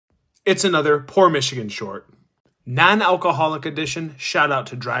It's another Poor Michigan short. Non-alcoholic edition, shout out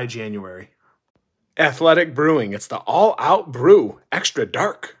to Dry January. Athletic Brewing, it's the all-out brew, extra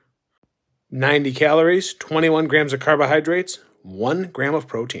dark. 90 calories, 21 grams of carbohydrates, 1 gram of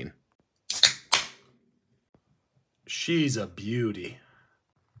protein. She's a beauty.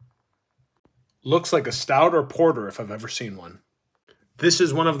 Looks like a stout or porter if I've ever seen one. This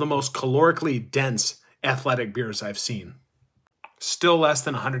is one of the most calorically dense athletic beers I've seen. Still less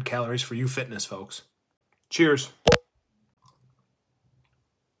than 100 calories for you fitness folks. Cheers.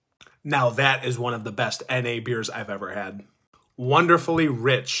 Now that is one of the best NA beers I've ever had. Wonderfully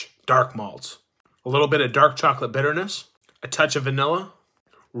rich dark malts. A little bit of dark chocolate bitterness. A touch of vanilla.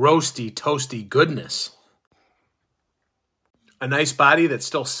 Roasty, toasty goodness. A nice body that's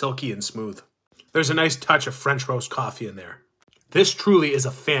still silky and smooth. There's a nice touch of French roast coffee in there. This truly is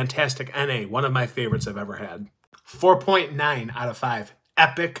a fantastic NA, one of my favorites I've ever had. 4.9 out of 5.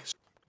 Epic.